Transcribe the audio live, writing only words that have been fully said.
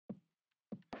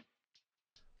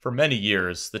For many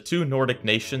years, the two Nordic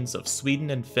nations of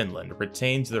Sweden and Finland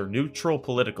retained their neutral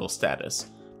political status,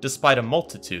 despite a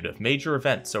multitude of major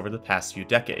events over the past few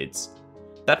decades.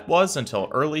 That was until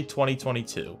early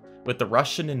 2022, with the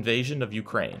Russian invasion of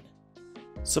Ukraine.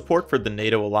 Support for the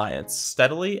NATO alliance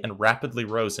steadily and rapidly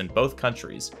rose in both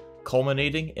countries,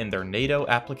 culminating in their NATO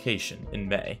application in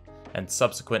May, and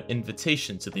subsequent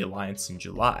invitation to the alliance in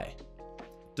July.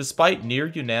 Despite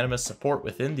near-unanimous support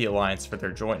within the alliance for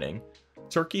their joining,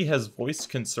 Turkey has voiced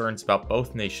concerns about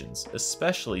both nations,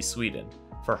 especially Sweden,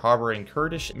 for harboring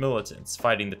Kurdish militants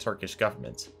fighting the Turkish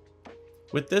government.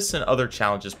 With this and other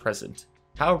challenges present,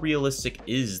 how realistic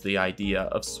is the idea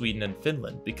of Sweden and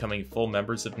Finland becoming full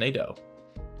members of NATO?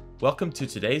 Welcome to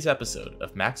today's episode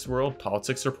of Mac's World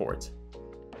Politics Report.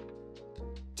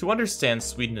 To understand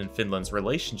Sweden and Finland's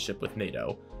relationship with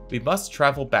NATO, we must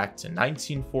travel back to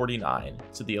 1949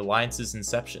 to the alliance's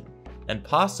inception, and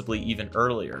possibly even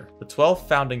earlier. The 12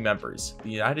 founding members, the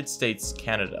United States,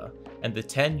 Canada, and the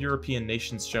 10 European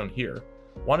nations shown here,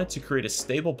 wanted to create a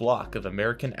stable bloc of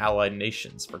American allied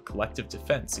nations for collective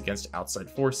defense against outside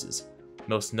forces,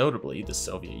 most notably the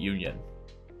Soviet Union.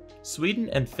 Sweden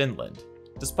and Finland,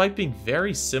 despite being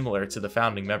very similar to the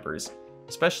founding members,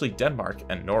 especially Denmark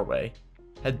and Norway,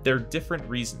 had their different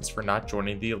reasons for not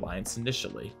joining the alliance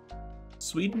initially.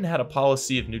 Sweden had a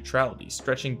policy of neutrality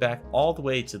stretching back all the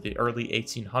way to the early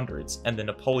 1800s and the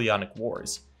Napoleonic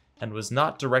Wars, and was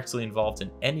not directly involved in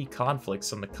any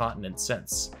conflicts on the continent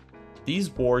since.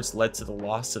 These wars led to the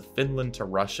loss of Finland to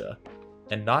Russia,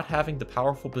 and not having the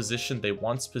powerful position they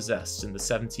once possessed in the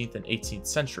 17th and 18th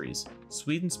centuries,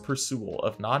 Sweden's pursuit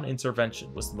of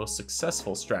non-intervention was the most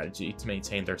successful strategy to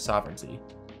maintain their sovereignty.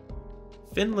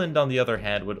 Finland, on the other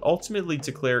hand, would ultimately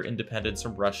declare independence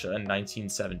from Russia in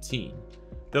 1917,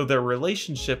 though their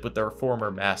relationship with their former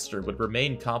master would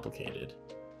remain complicated.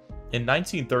 In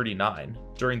 1939,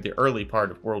 during the early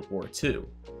part of World War II,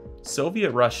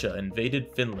 Soviet Russia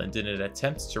invaded Finland in an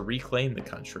attempt to reclaim the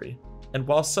country, and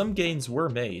while some gains were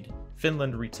made,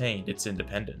 Finland retained its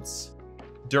independence.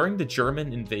 During the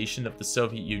German invasion of the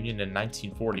Soviet Union in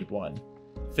 1941,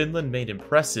 Finland made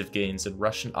impressive gains in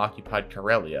Russian-occupied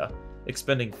Karelia,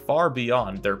 expanding far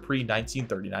beyond their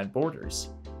pre-1939 borders.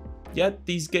 Yet,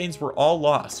 these gains were all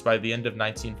lost by the end of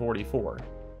 1944,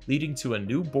 leading to a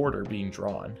new border being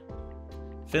drawn.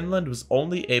 Finland was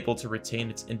only able to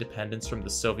retain its independence from the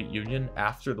Soviet Union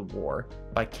after the war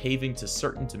by caving to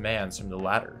certain demands from the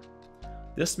latter.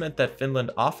 This meant that Finland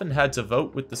often had to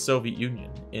vote with the Soviet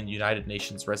Union in United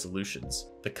Nations resolutions.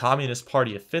 The Communist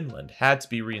Party of Finland had to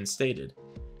be reinstated,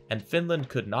 and Finland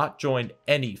could not join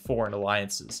any foreign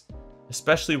alliances,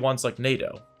 especially ones like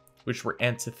NATO, which were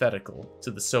antithetical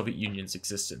to the Soviet Union's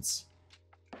existence.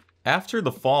 After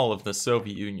the fall of the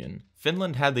Soviet Union,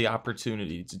 Finland had the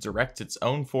opportunity to direct its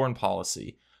own foreign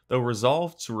policy, though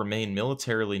resolved to remain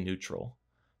militarily neutral.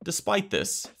 Despite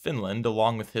this, Finland,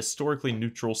 along with historically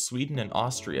neutral Sweden and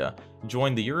Austria,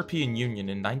 joined the European Union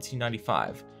in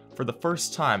 1995, for the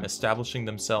first time establishing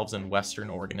themselves in Western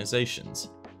organizations.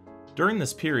 During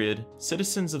this period,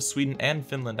 citizens of Sweden and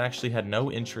Finland actually had no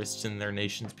interest in their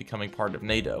nations becoming part of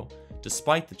NATO,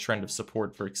 despite the trend of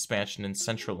support for expansion in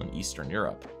Central and Eastern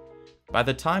Europe. By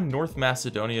the time North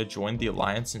Macedonia joined the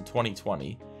alliance in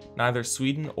 2020, neither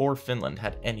Sweden or Finland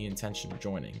had any intention of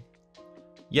joining.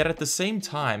 Yet at the same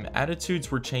time, attitudes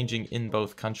were changing in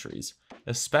both countries,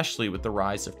 especially with the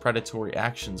rise of predatory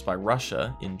actions by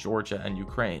Russia in Georgia and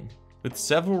Ukraine. With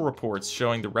several reports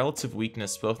showing the relative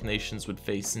weakness both nations would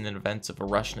face in an event of a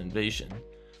Russian invasion,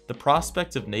 the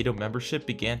prospect of NATO membership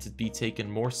began to be taken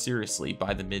more seriously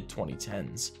by the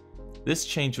mid-2010s. This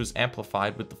change was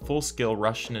amplified with the full-scale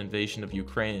Russian invasion of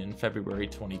Ukraine in February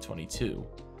 2022.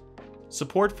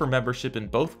 Support for membership in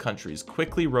both countries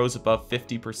quickly rose above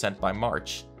 50% by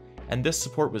March, and this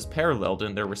support was paralleled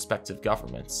in their respective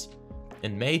governments.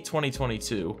 In May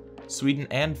 2022, Sweden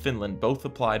and Finland both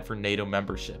applied for NATO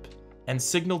membership, and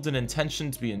signaled an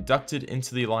intention to be inducted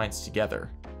into the alliance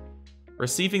together.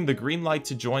 Receiving the green light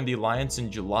to join the alliance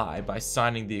in July by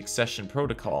signing the accession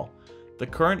protocol, the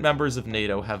current members of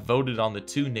NATO have voted on the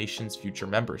two nations' future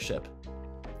membership.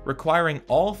 Requiring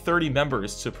all 30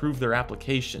 members to approve their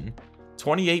application,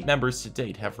 28 members to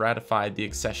date have ratified the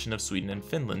accession of Sweden and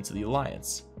Finland to the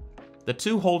alliance. The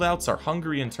two holdouts are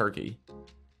Hungary and Turkey.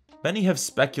 Many have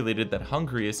speculated that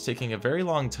Hungary is taking a very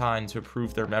long time to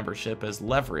approve their membership as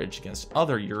leverage against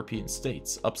other European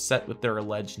states upset with their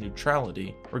alleged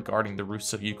neutrality regarding the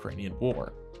Russo-Ukrainian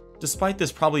war. Despite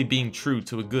this probably being true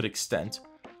to a good extent,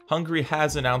 Hungary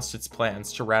has announced its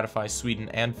plans to ratify Sweden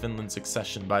and Finland's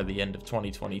accession by the end of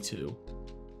 2022.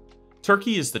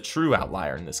 Turkey is the true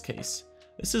outlier in this case.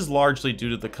 This is largely due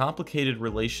to the complicated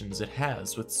relations it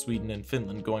has with Sweden and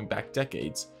Finland going back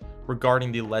decades,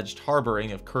 regarding the alleged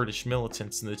harboring of Kurdish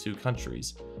militants in the two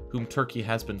countries, whom Turkey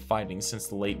has been fighting since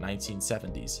the late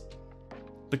 1970s.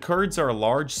 The Kurds are a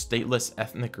large, stateless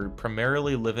ethnic group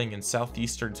primarily living in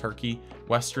southeastern Turkey,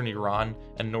 western Iran,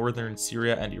 and northern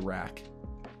Syria and Iraq.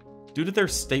 Due to their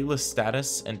stateless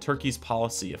status and Turkey's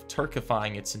policy of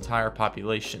Turkifying its entire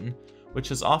population, which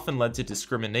has often led to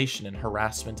discrimination and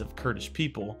harassment of Kurdish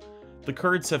people, the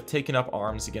Kurds have taken up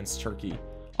arms against Turkey,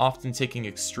 often taking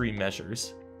extreme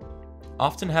measures.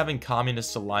 Often having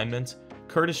communist alignment,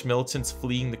 Kurdish militants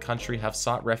fleeing the country have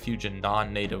sought refuge in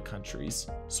non-NATO countries.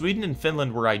 Sweden and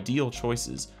Finland were ideal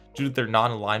choices due to their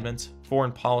non-alignment,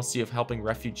 foreign policy of helping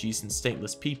refugees and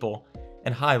stateless people,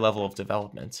 and high level of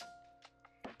development.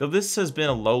 Though this has been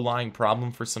a low-lying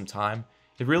problem for some time,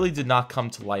 it really did not come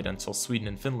to light until Sweden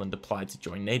and Finland applied to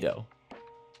join NATO.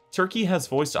 Turkey has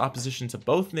voiced opposition to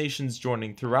both nations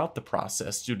joining throughout the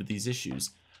process due to these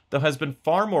issues, though has been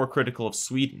far more critical of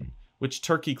Sweden, which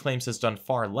Turkey claims has done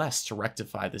far less to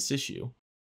rectify this issue.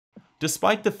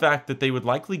 Despite the fact that they would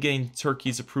likely gain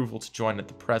Turkey's approval to join at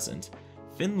the present,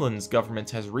 Finland's government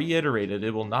has reiterated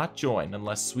it will not join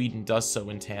unless Sweden does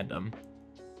so in tandem.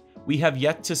 We have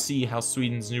yet to see how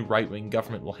Sweden's new right-wing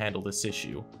government will handle this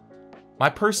issue. My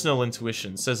personal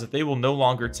intuition says that they will no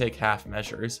longer take half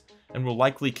measures, and will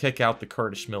likely kick out the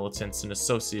Kurdish militants and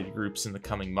associated groups in the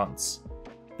coming months.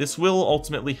 This will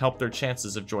ultimately help their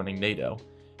chances of joining NATO,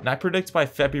 and I predict by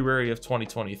February of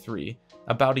 2023,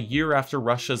 about a year after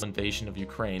Russia's invasion of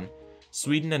Ukraine,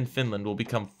 Sweden and Finland will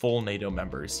become full NATO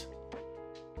members.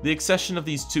 The accession of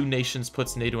these two nations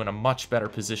puts NATO in a much better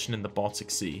position in the Baltic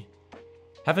Sea.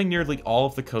 Having nearly all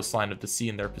of the coastline of the sea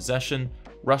in their possession,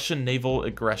 Russian naval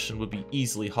aggression would be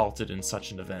easily halted in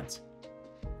such an event.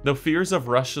 Though fears of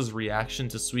Russia's reaction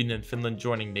to Sweden and Finland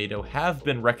joining NATO have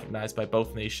been recognized by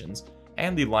both nations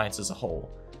and the alliance as a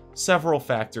whole, several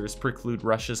factors preclude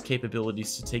Russia's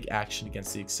capabilities to take action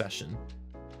against the accession.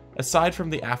 Aside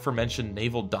from the aforementioned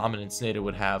naval dominance NATO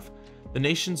would have, the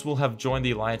nations will have joined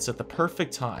the alliance at the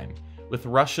perfect time, with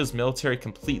Russia's military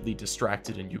completely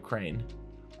distracted in Ukraine.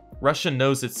 Russia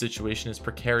knows its situation is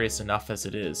precarious enough as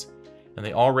it is, and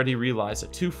they already realize a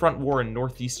two-front war in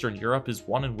northeastern Europe is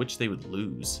one in which they would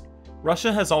lose.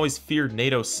 Russia has always feared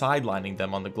NATO sidelining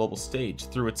them on the global stage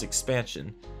through its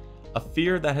expansion, a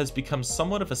fear that has become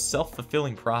somewhat of a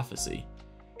self-fulfilling prophecy.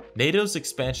 NATO's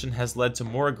expansion has led to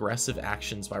more aggressive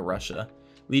actions by Russia,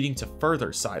 leading to further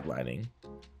sidelining.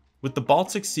 With the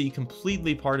Baltic Sea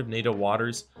completely part of NATO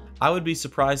waters, I would be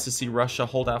surprised to see Russia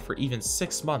hold out for even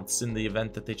 6 months in the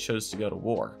event that they chose to go to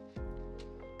war.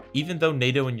 Even though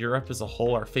NATO and Europe as a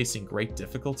whole are facing great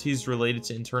difficulties related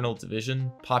to internal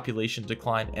division, population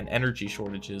decline, and energy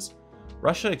shortages,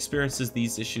 Russia experiences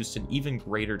these issues to an even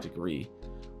greater degree,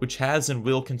 which has and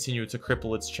will continue to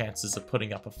cripple its chances of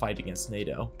putting up a fight against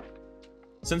NATO.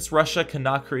 Since Russia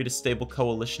cannot create a stable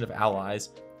coalition of allies,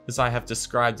 as I have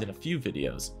described in a few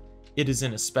videos, it is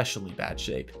in especially bad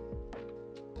shape.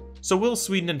 So will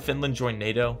Sweden and Finland join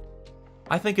NATO?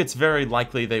 I think it's very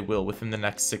likely they will within the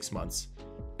next 6 months,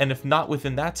 and if not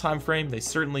within that time frame, they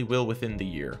certainly will within the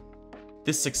year.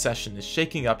 This succession is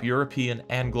shaking up European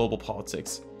and global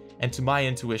politics, and to my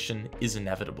intuition, is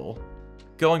inevitable.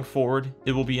 Going forward,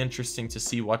 it will be interesting to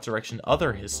see what direction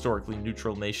other historically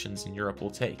neutral nations in Europe will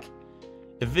take.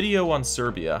 A video on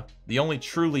Serbia, the only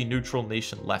truly neutral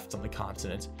nation left on the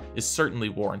continent, is certainly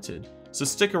warranted, so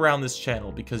stick around this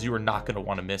channel because you are not going to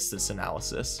want to miss this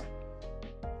analysis.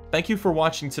 Thank you for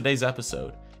watching today's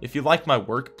episode. If you like my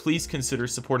work, please consider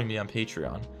supporting me on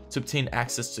Patreon to obtain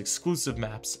access to exclusive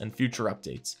maps and future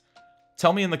updates.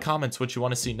 Tell me in the comments what you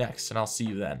want to see next, and I'll see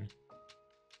you then.